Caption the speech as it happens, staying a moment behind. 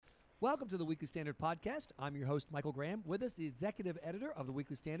Welcome to the Weekly Standard Podcast. I'm your host, Michael Graham. With us, the executive editor of the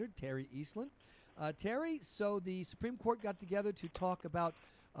Weekly Standard, Terry EASTLAND. Terry, so the Supreme Court got together to talk about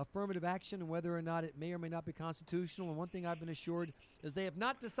affirmative action and whether or not it may or may not be constitutional. And one thing I've been assured is they have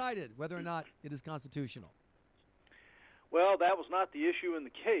not decided whether or not it is constitutional. Well, that was not the issue in the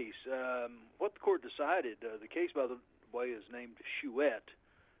case. What the court decided, the case, by the way, is named Chouette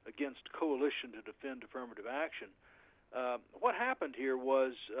against Coalition to Defend Affirmative Action. What happened here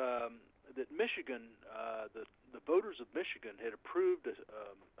was that Michigan, the voters of Michigan had approved an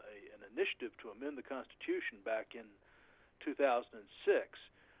initiative to amend the Constitution back in 2006.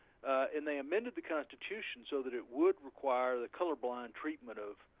 And they amended the Constitution so that it would require the colorblind treatment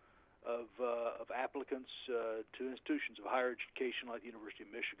of applicants to institutions of higher education like the University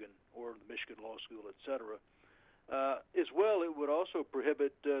of Michigan or the Michigan Law School, etc. As well, it would also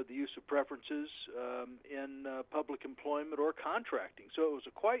prohibit the use of preferences in public employment or contracting. So it was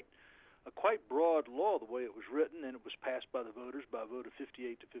a quite broad law the way it was written, and it was passed by the voters by a vote of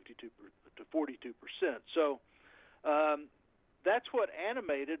 58 to 42%. So that's what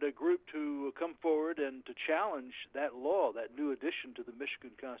animated a group to come forward and to challenge that law, that new addition to the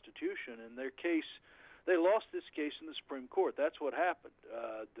Michigan Constitution. In their case, they lost this case in the Supreme Court. That's what happened.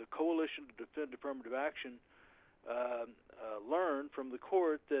 The Coalition to Defend Affirmative Action learned from the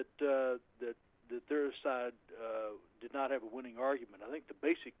court that their side did not have a winning argument. I think the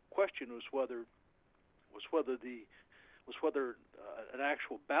basic question was whether an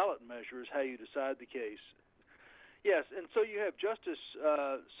actual ballot measure is how you decide the case. Yes, and so you have Justice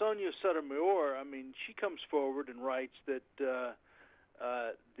Sonia Sotomayor. I mean, she comes forward and writes that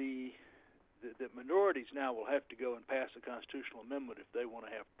that minorities now will have to go and pass a constitutional amendment if they want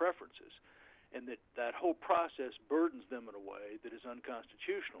to have preferences, and that whole process burdens them in a way that is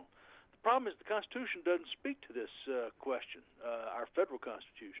unconstitutional. The problem is the Constitution doesn't speak to this question. Our federal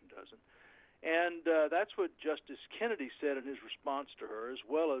Constitution doesn't. And that's what Justice Kennedy said in his response to her, as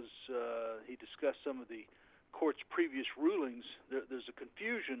well as he discussed some of the court's previous rulings. There's a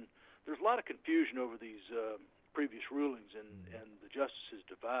lot of confusion over these previous rulings, and the justices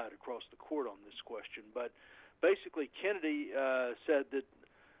divide across the court on this question. But basically, Kennedy said that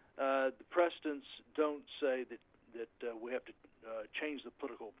the precedents don't say that we have to change the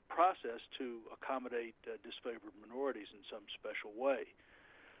political process to accommodate disfavored minorities in some special way.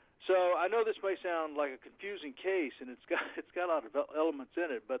 So I know this may sound like a confusing case, and it's got a lot of elements in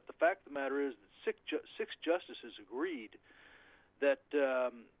it. But the fact of the matter is that six justices agreed that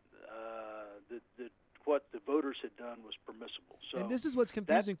that what the voters had done was permissible. So and this is what's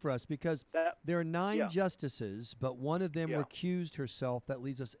confusing for us, because there are 9 justices, but one of them recused herself. That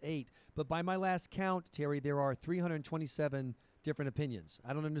leaves us 8. But by my last count, Terry, there are 327 different opinions.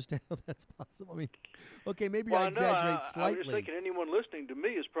 I don't understand how that's possible. I mean, okay, maybe I exaggerate slightly. I was just thinking anyone listening to me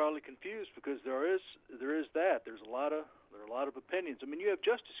is probably confused, because there is that. There are a lot of opinions. I mean, you have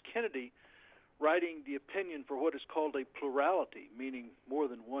Justice Kennedy writing the opinion for what is called a plurality, meaning more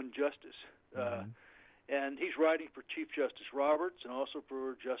than one justice. And he's writing for Chief Justice Roberts and also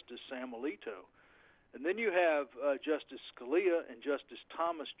for Justice Sam Alito. And then you have Justice Scalia and Justice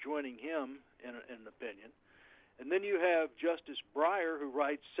Thomas joining him in an opinion. And then you have Justice Breyer, who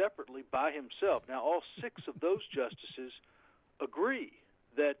writes separately by himself. Now, all 6 of those justices agree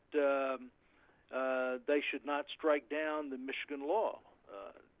that they should not strike down the Michigan law,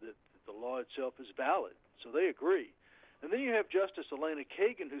 that the law itself is valid. So they agree. And then you have Justice Elena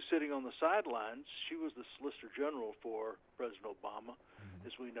Kagan, who's sitting on the sidelines. She was the Solicitor General for President Obama,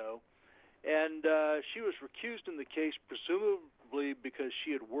 as we know. And she was recused in the case, presumably because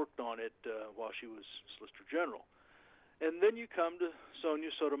she had worked on it while she was Solicitor General. And then you come to Sonia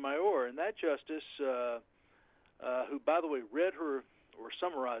Sotomayor, and that justice, who, by the way, read her, or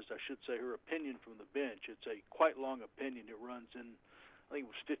summarized, I should say, her opinion from the bench. It's a quite long opinion. It runs in, I think it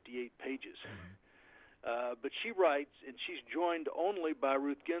was 58 pages. But she writes, and she's joined only by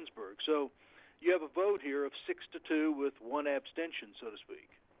Ruth Ginsburg. So you have a vote here of 6-2 with one abstention, so to speak.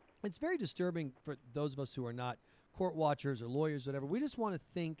 It's very disturbing for those of us who are not court watchers or lawyers, whatever. We just want to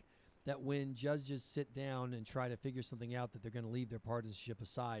think that when judges sit down and try to figure something out, that they're going to leave their partisanship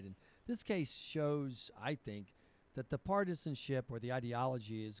aside. And this case shows, I think, that the partisanship or the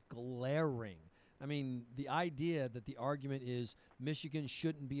ideology is glaring. I mean, the idea that the argument is Michigan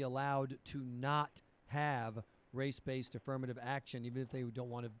shouldn't be allowed to not have race-based affirmative action, even if they don't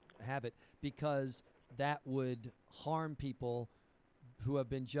want to have it, because that would harm people who have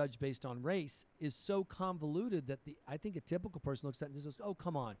been judged based on race, is so convoluted that I think a typical person looks at it and says, oh,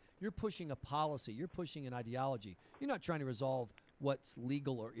 come on, you're pushing a policy, you're pushing an ideology. You're not trying to resolve what's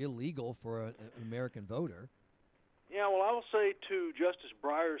legal or illegal for an American voter. Yeah, Yeah, well, I will say to Justice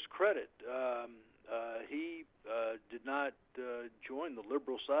Breyer's credit, he did not join the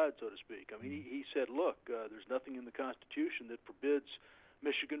liberal side, so to speak. I mean, he said, look, there's nothing in the Constitution that forbids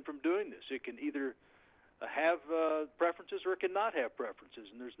Michigan from doing this. It can either have preferences or it can not have preferences,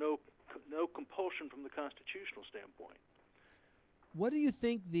 and there's no compulsion from the constitutional standpoint. What do you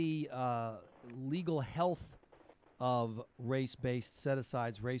think the legal health of race-based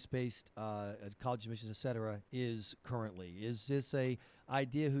set-asides, race-based college admissions, et cetera, is currently? Is this a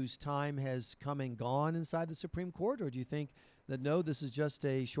idea whose time has come and gone inside the Supreme Court, or do you think that, no, this is just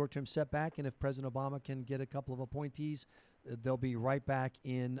a short-term setback, and if President Obama can get a couple of appointees, they'll be right back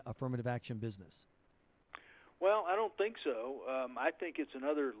in affirmative action business? Well, I don't think so. I think it's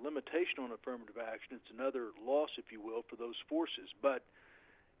another limitation on affirmative action. It's another loss, if you will, for those forces. But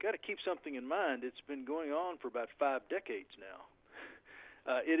got to keep something in mind. It's been going on for about 5 decades now.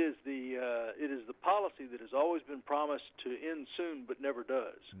 It is the policy that has always been promised to end soon, but never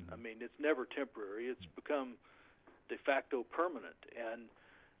does. I mean, it's never temporary. It's become de facto permanent. And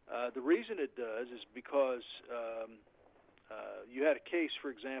the reason it does is because you had a case, for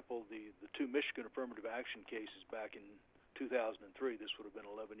example, the 2 Michigan affirmative action cases back in 2003. This would have been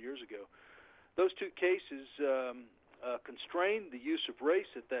 11 years ago. Those 2 cases constrained the use of race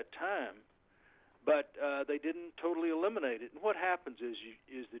at that time, but they didn't totally eliminate it. And what happens is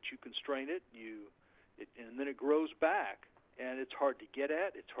that you constrain it, and then it grows back, and it's hard to get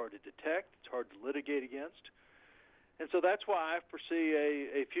at, it's hard to detect, it's hard to litigate against. And so that's why I foresee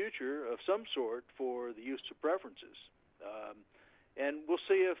a future of some sort for the use of preferences. And we'll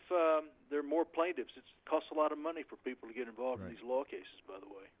see if there are more plaintiffs. It costs a lot of money for people to get involved in these law cases, by the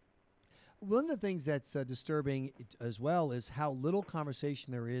way. One of the things that's disturbing as well is how little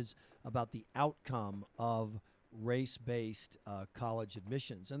conversation there is about the outcome of race-based college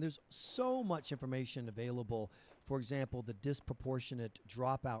admissions. And there's so much information available. For example, the disproportionate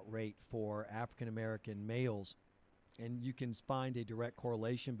dropout rate for African-American males. And you can find a direct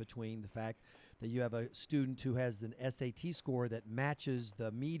correlation between the fact that you have a student who has an SAT score that matches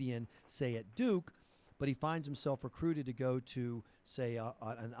the median, say, at Duke, but he finds himself recruited to go to, say,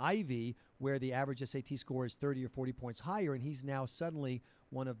 an Ivy where the average SAT score is 30 or 40 points higher, and he's now suddenly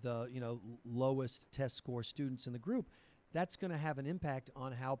one of the lowest test score students in the group. That's going to have an impact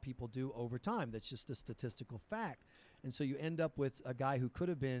on how people do over time. That's just a statistical fact. And so you end up with a guy who could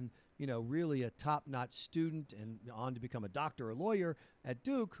have been, really a top-notch student and on to become a doctor or lawyer at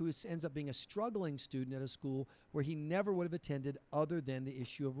Duke, who ends up being a struggling student at a school where he never would have attended other than the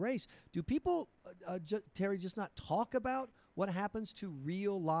issue of race. Do people, Terry, just not talk about what happens to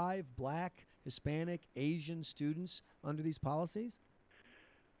real, live, Black, Hispanic, Asian students under these policies?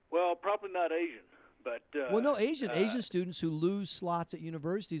 Well, probably not Asian. But Asian students who lose slots at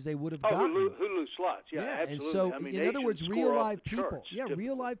universities they would have gotten. Who lose slots? Yeah, absolutely. And so, I mean, in other words, real live people. Typically.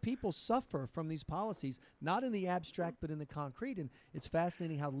 Real live people suffer from these policies, not in the abstract but in the concrete. And it's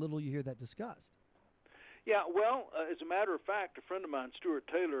fascinating how little you hear that discussed. Yeah, well, as a matter of fact, a friend of mine, Stuart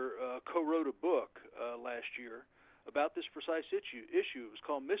Taylor, co-wrote a book last year about this precise issue. It was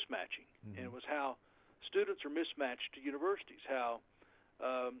called Mismatching, and it was how students are mismatched to universities. How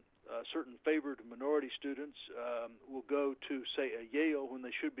certain favored minority students will go to, say, a Yale when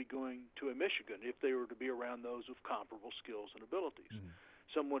they should be going to a Michigan if they were to be around those with comparable skills and abilities.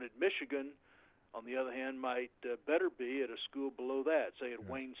 Someone at Michigan, on the other hand, might better be at a school below that, say at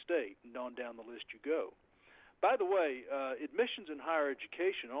Wayne State, and on down the list you go. By the way, admissions in higher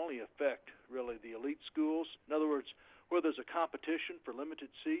education only affect, really, the elite schools. In other words, where there's a competition for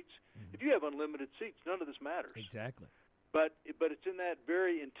limited seats. If you have unlimited seats, none of this matters. Exactly. But it's in that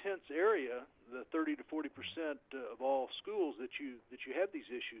very intense area, the 30 to 40% of all schools that you have these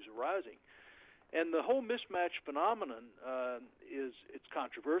issues arising, and the whole mismatch phenomenon it's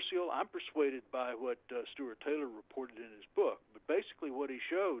controversial. I'm persuaded by what Stuart Taylor reported in his book, but basically what he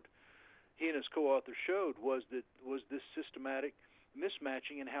and his co-author showed was this systematic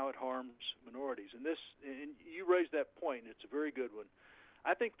mismatching and how it harms minorities. And you raised that point, and it's a very good one.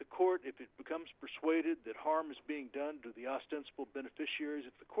 I think the court, if it becomes persuaded that harm is being done to the ostensible beneficiaries,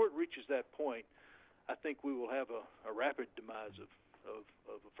 if the court reaches that point, I think we will have a rapid demise of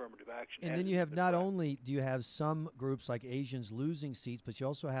affirmative action. And then you have not only do you have some groups like Asians losing seats, but you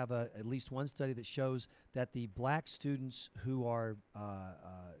also have at least one study that shows that the Black students who are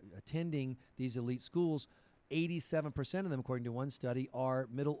attending these elite schools, 87% of them, according to one study, are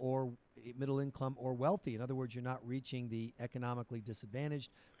middle income or wealthy. In other words, you're not reaching the economically disadvantaged,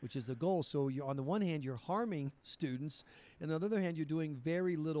 which is the goal. So on the one hand, you're harming students, and on the other hand, you're doing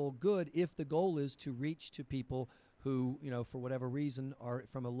very little good if the goal is to reach to people who, for whatever reason, are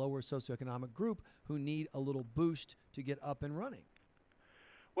from a lower socioeconomic group who need a little boost to get up and running?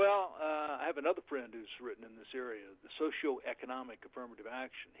 Well, I have another friend who's written in this area, the socioeconomic affirmative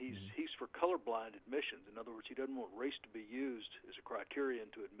action. He's for colorblind admissions. In other words, he doesn't want race to be used as a criterion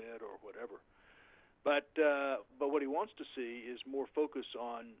to admit or whatever. But what he wants to see is more focus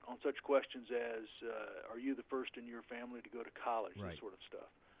on such questions as, are you the first in your family to go to college, right. That sort of stuff.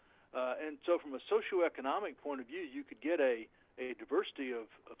 And so from a socioeconomic point of view, you could get a diversity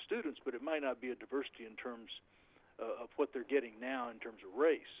of students, but it might not be a diversity in terms of what they're getting now in terms of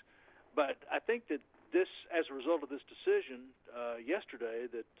race. But I think that this, as a result of this decision yesterday,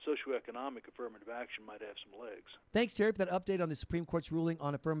 that socioeconomic affirmative action might have some legs. Thanks, Terry, for that update on the Supreme Court's ruling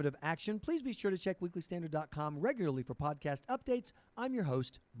on affirmative action. Please be sure to check weeklystandard.com regularly for podcast updates. I'm your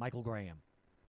host, Michael Graham.